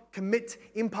not commit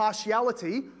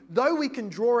impartiality, though we can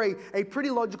draw a pretty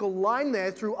logical line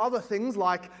there through other things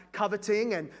like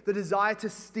coveting and the desire to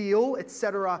steal,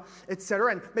 etc.,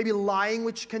 and maybe lying,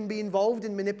 which can be involved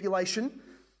in manipulation.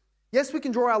 Yes, we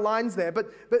can draw our lines there,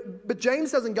 but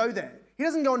James doesn't go there. He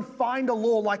doesn't go and find a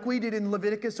law like we did in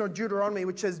Leviticus or Deuteronomy,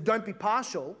 which says don't be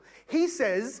partial. He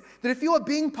says that if you are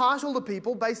being partial to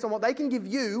people based on what they can give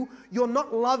you, you're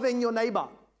not loving your neighbor.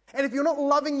 And if you're not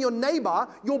loving your neighbor,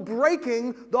 you're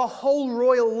breaking the whole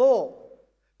royal law.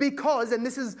 Because, and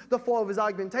this is the flow of his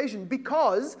argumentation,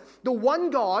 because the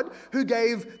one God who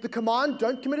gave the command,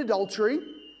 don't commit adultery,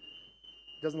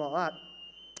 doesn't like that.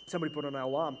 Somebody put on an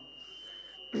alarm.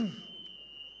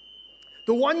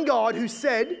 The one God who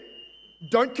said,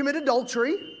 don't commit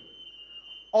adultery,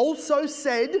 also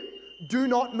said, do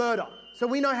not murder. So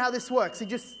we know how this works. He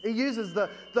uses the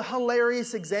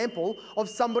hilarious example of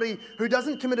somebody who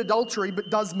doesn't commit adultery but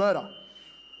does murder.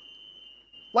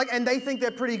 And they think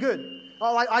they're pretty good.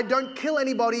 I don't kill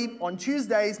anybody on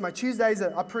Tuesdays. My Tuesdays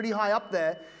are pretty high up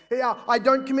there. Yeah, I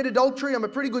don't commit adultery. I'm a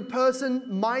pretty good person.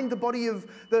 Mind the body of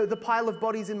the pile of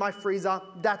bodies in my freezer.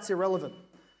 That's irrelevant.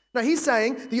 Now he's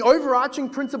saying the overarching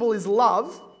principle is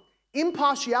love.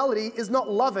 Impartiality is not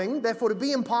loving. Therefore, to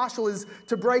be impartial is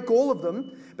to break all of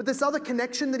them. But this other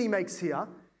connection that he makes here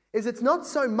is it's not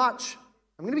so much,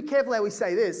 I'm going to be careful how we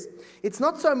say this, it's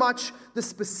not so much the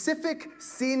specific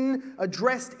sin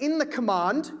addressed in the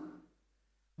command,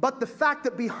 but the fact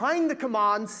that behind the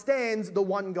command stands the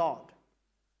one God.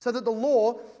 So that the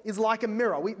law is like a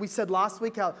mirror. We said last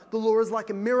week how the law is like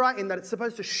a mirror in that it's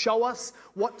supposed to show us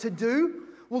what to do.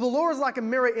 Well, the law is like a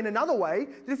mirror in another way,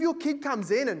 that if your kid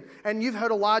comes in and you've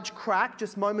heard a large crack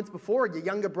just moments before, or your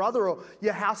younger brother or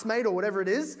your housemate or whatever it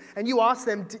is, and you ask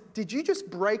them, did you just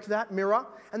break that mirror?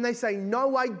 And they say,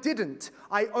 no, I didn't.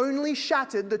 I only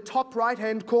shattered the top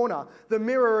right-hand corner. The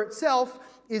mirror itself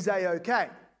is A-okay.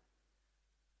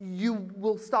 You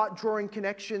will start drawing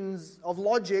connections of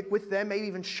logic with them, maybe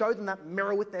even show them that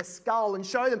mirror with their skull and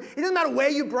show them, it doesn't matter where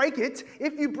you break it,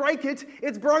 if you break it,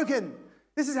 it's broken.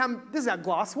 This is how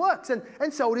glass works,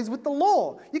 and so it is with the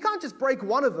law. You can't just break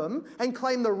one of them and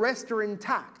claim the rest are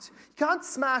intact. You can't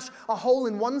smash a hole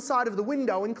in one side of the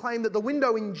window and claim that the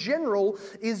window in general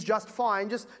is just fine,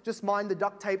 just mind the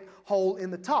duct tape hole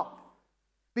in the top.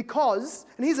 Because,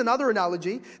 and here's another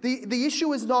analogy, the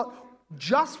issue is not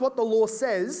just what the law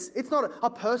says. It's not a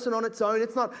person on its own.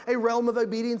 It's not a realm of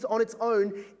obedience on its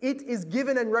own. It is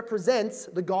given and represents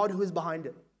the God who is behind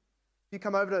it. You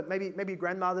come over to maybe your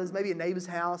grandmother's, maybe a neighbor's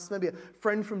house, maybe a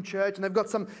friend from church, and they've got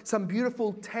some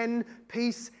beautiful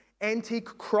 10-piece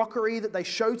antique crockery that they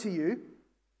show to you,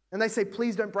 and they say,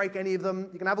 please don't break any of them.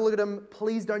 You can have a look at them.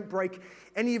 Please don't break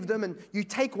any of them. And you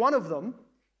take one of them,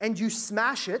 and you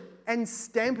smash it and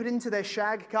stamp it into their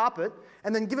shag carpet,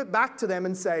 and then give it back to them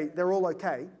and say, they're all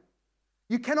okay.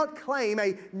 You cannot claim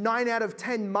a 9 out of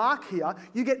 10 mark here.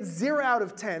 You get 0 out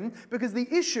of 10 because the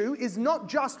issue is not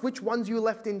just which ones you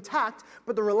left intact,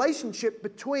 but the relationship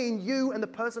between you and the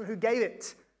person who gave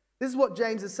it. This is what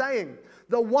James is saying.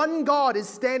 The one God is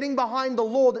standing behind the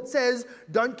law that says,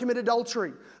 don't commit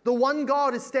adultery. The one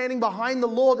God is standing behind the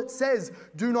law that says,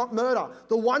 do not murder.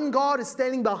 The one God is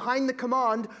standing behind the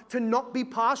command to not be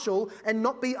partial and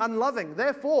not be unloving.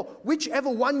 Therefore,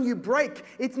 whichever one you break,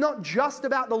 it's not just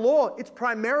about the law. It's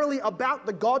primarily about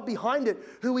the God behind it,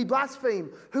 who we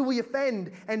blaspheme, who we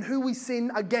offend, and who we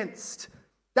sin against.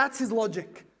 That's his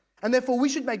logic. And therefore, we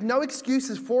should make no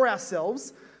excuses for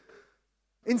ourselves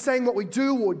in saying what we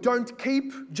do or don't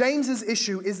keep. James's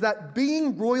issue is that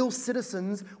being royal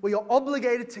citizens, we are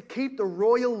obligated to keep the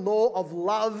royal law of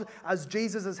love as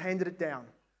Jesus has handed it down.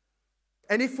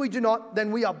 And if we do not,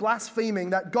 then we are blaspheming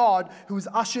that God who has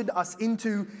ushered us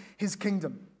into his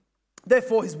kingdom.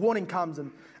 Therefore, his warning comes,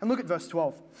 and look at verse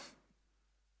 12.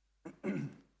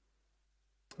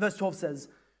 Verse 12 says,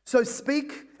 so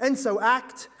speak and so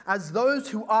act as those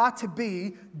who are to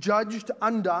be judged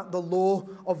under the law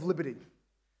of liberty.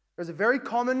 There's a very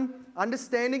common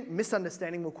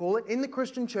misunderstanding we'll call it, in the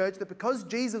Christian church that because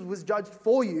Jesus was judged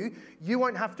for you, you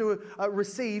won't have to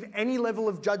receive any level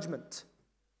of judgment.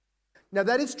 Now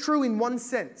that is true in one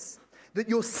sense, that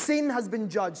your sin has been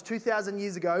judged 2,000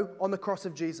 years ago on the cross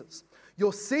of Jesus.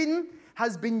 Your sin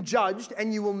has been judged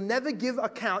and you will never give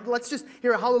account. Let's just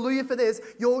hear a hallelujah for this.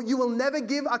 You will never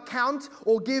give account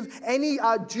or give any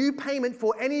due payment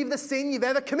for any of the sin you've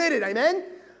ever committed. Amen?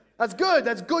 That's good.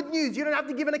 That's good news. You don't have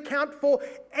to give an account for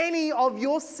any of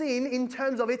your sin in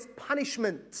terms of its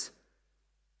punishment.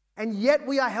 And yet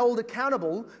we are held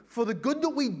accountable for the good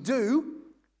that we do,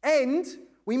 and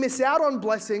we miss out on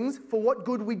blessings for what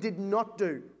good we did not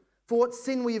do, for what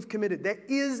sin we have committed. There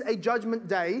is a judgment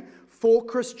day for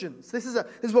Christians. This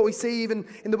is what we see even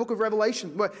in the book of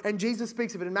Revelation, and Jesus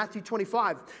speaks of it in Matthew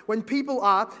 25. When people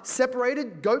are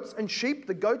separated, goats and sheep,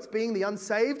 the goats being the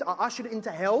unsaved, are ushered into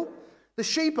hell. The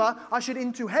sheep are ushered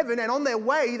into heaven, and on their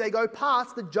way, they go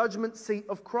past the judgment seat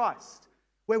of Christ,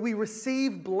 where we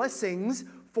receive blessings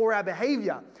for our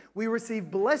behavior. We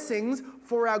receive blessings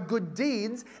for our good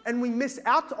deeds, and we miss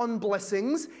out on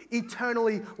blessings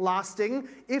eternally lasting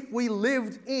if we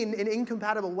lived in an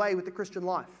incompatible way with the Christian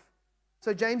life.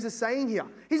 So James is saying here,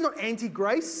 he's not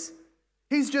anti-grace,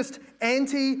 he's just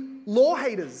anti-law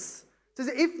haters. It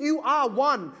says, if you are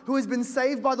one who has been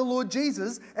saved by the Lord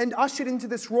Jesus and ushered into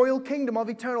this royal kingdom of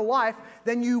eternal life,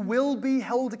 then you will be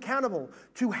held accountable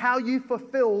to how you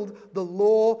fulfilled the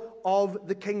law of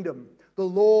the kingdom, the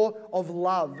law of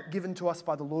love given to us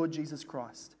by the Lord Jesus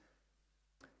Christ.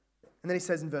 And then he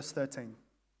says in verse 13,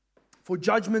 "For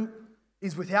judgment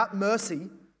is without mercy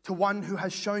to one who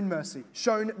has shown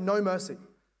no mercy.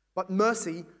 But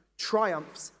mercy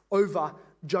triumphs over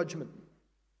judgment."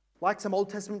 Like some Old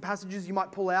Testament passages you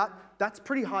might pull out, that's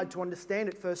pretty hard to understand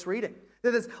at first reading.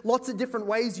 There's lots of different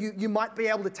ways you might be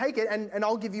able to take it, and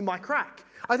I'll give you my crack.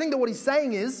 I think that what he's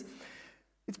saying is,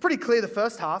 it's pretty clear the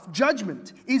first half.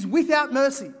 Judgment is without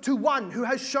mercy to one who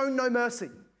has shown no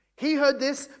mercy. He heard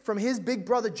this from his big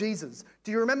brother Jesus.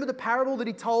 Do you remember the parable that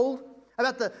he told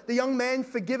about the young man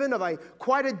forgiven of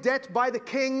quite a debt by the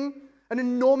king, an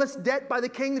enormous debt by the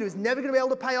king that he was never going to be able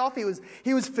to pay off?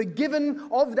 He was forgiven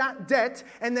of that debt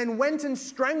and then went and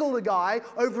strangled a guy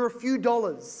over a few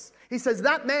dollars. He says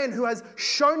that man who has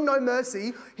shown no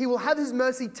mercy, he will have his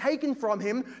mercy taken from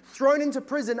him, thrown into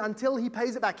prison until he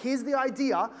pays it back. Here's the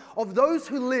idea of those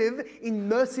who live in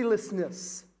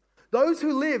mercilessness. Those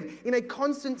who live in a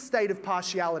constant state of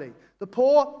partiality. The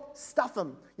poor, stuff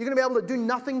them. You're going to be able to do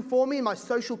nothing for me in my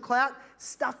social clout?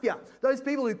 Stuff you. Those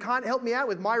people who can't help me out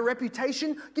with my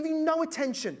reputation, give you no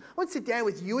attention. I won't sit down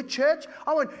with you at church.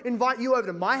 I won't invite you over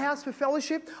to my house for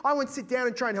fellowship. I won't sit down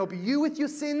and try and help you with your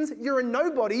sins. You're a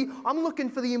nobody. I'm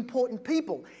looking for the important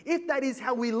people. If that is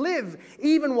how we live,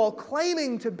 even while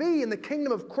claiming to be in the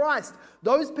kingdom of Christ,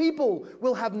 those people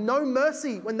will have no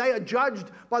mercy when they are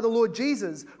judged by the Lord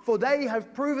Jesus, for they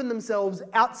have proven themselves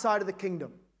outside of the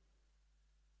kingdom.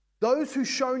 Those who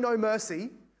show no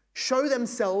mercy show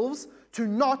themselves to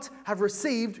not have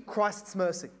received Christ's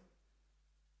mercy.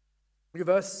 Look at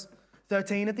verse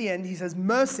 13 at the end. He says,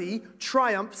 "Mercy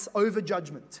triumphs over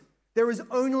judgment." There is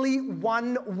only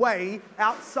one way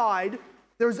outside.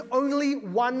 There is only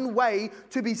one way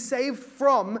to be saved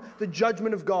from the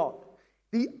judgment of God.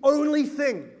 The only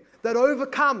thing that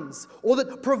overcomes or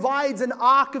that provides an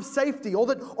ark of safety or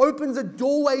that opens a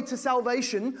doorway to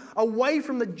salvation away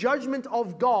from the judgment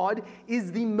of God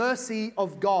is the mercy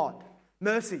of God.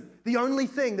 Mercy, the only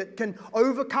thing that can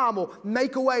overcome or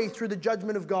make a way through the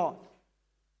judgment of God.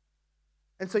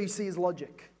 And so you see his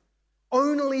logic.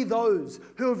 Only those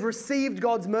who have received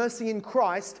God's mercy in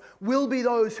Christ will be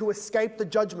those who escape the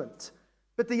judgment.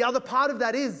 But the other part of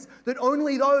that is that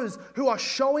only those who are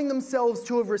showing themselves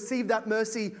to have received that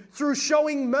mercy through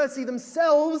showing mercy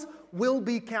themselves will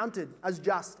be counted as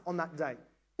just on that day.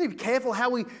 We need to be careful how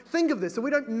we think of this so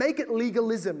we don't make it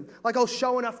legalism, like I'll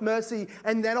show enough mercy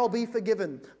and then I'll be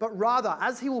forgiven. But rather,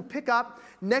 as he will pick up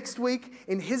next week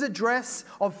in his address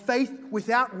of faith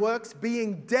without works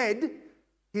being dead,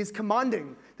 he is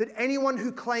commanding that anyone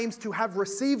who claims to have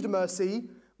received mercy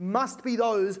must be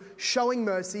those showing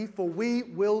mercy, for we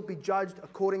will be judged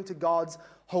according to God's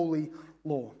holy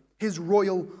law, his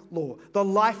royal law, the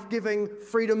life-giving,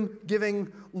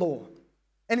 freedom-giving law.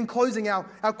 And in closing,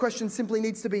 our question simply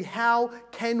needs to be, how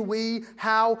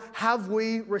have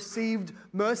we received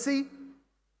mercy?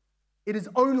 It is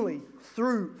only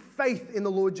through faith in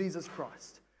the Lord Jesus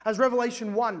Christ. As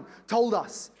Revelation 1 told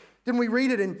us, didn't we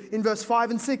read it in verse 5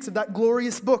 and 6 of that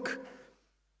glorious book?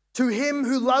 To him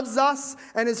who loves us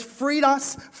and has freed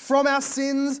us from our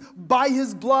sins by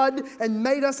his blood and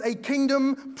made us a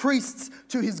kingdom, priests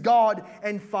to his God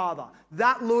and Father.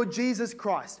 That Lord Jesus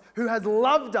Christ, who has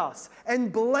loved us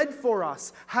and bled for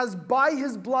us, has by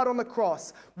his blood on the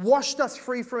cross washed us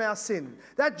free from our sin.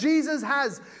 That Jesus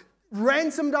has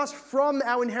ransomed us from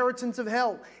our inheritance of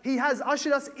hell. He has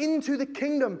ushered us into the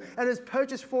kingdom and has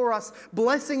purchased for us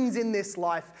blessings in this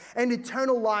life and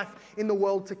eternal life in the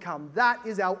world to come. That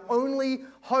is our only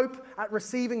hope at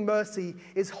receiving mercy,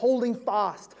 is holding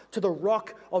fast to the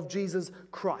rock of Jesus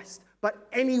Christ. But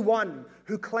anyone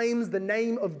who claims the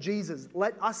name of Jesus,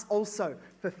 let us also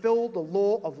fulfill the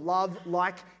law of love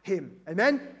like him.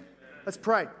 Amen? Let's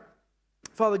pray.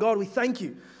 Father God, we thank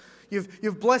you.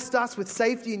 You've blessed us with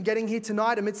safety in getting here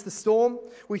tonight amidst the storm.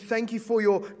 We thank you for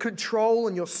your control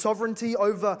and your sovereignty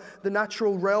over the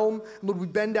natural realm. Lord, we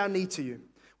bend our knee to you.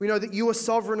 We know that you are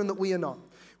sovereign and that we are not.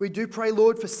 We do pray,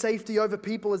 Lord, for safety over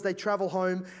people as they travel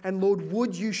home. And Lord,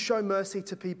 would you show mercy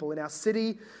to people in our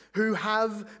city who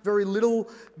have very little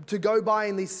to go by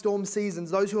in these storm seasons,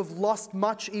 those who have lost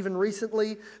much even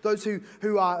recently, those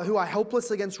who are helpless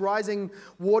against rising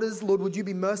waters. Lord, would you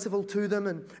be merciful to them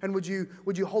and would you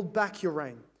hold back your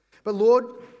rain? But Lord,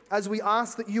 as we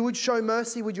ask that you would show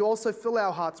mercy, would you also fill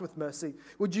our hearts with mercy?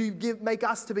 Would you make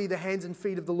us to be the hands and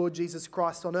feet of the Lord Jesus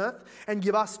Christ on earth and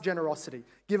give us generosity?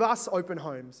 Give us open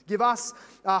homes. Give us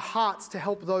hearts to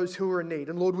help those who are in need.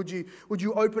 And Lord, would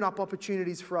you open up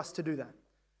opportunities for us to do that?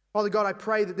 Father God, I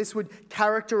pray that this would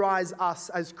characterize us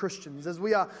as Christians, as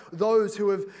we are those who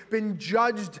have been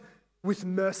judged with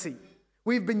mercy.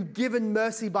 We've been given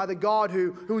mercy by the God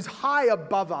who is high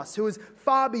above us, who is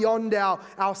far beyond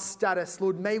our status.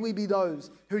 Lord, may we be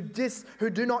those who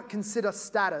do not consider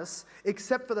status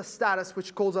except for the status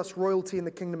which calls us royalty in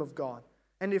the kingdom of God.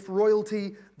 And if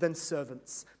royalty, then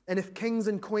servants. And if kings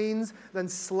and queens, then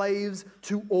slaves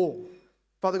to all.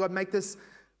 Father God, make this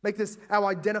our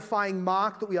identifying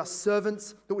mark that we are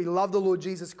servants, that we love the Lord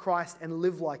Jesus Christ and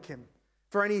live like him.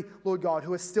 For any, Lord God,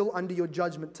 who are still under your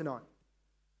judgment tonight,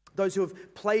 those who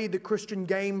have played the Christian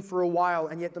game for a while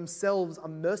and yet themselves are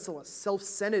merciless,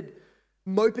 self-centered,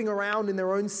 moping around in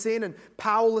their own sin and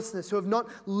powerlessness, who have not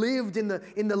lived in the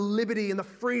liberty and the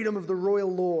freedom of the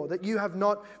royal law, that you have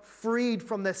not freed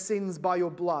from their sins by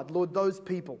your blood. Lord, those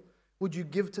people, would you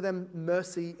give to them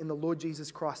mercy in the Lord Jesus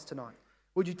Christ tonight?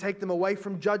 Would you take them away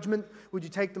from judgment? Would you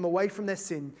take them away from their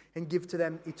sin and give to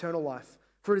them eternal life?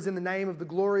 For it is in the name of the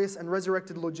glorious and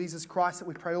resurrected Lord Jesus Christ that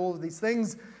we pray all of these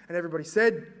things. And everybody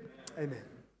said, Amen.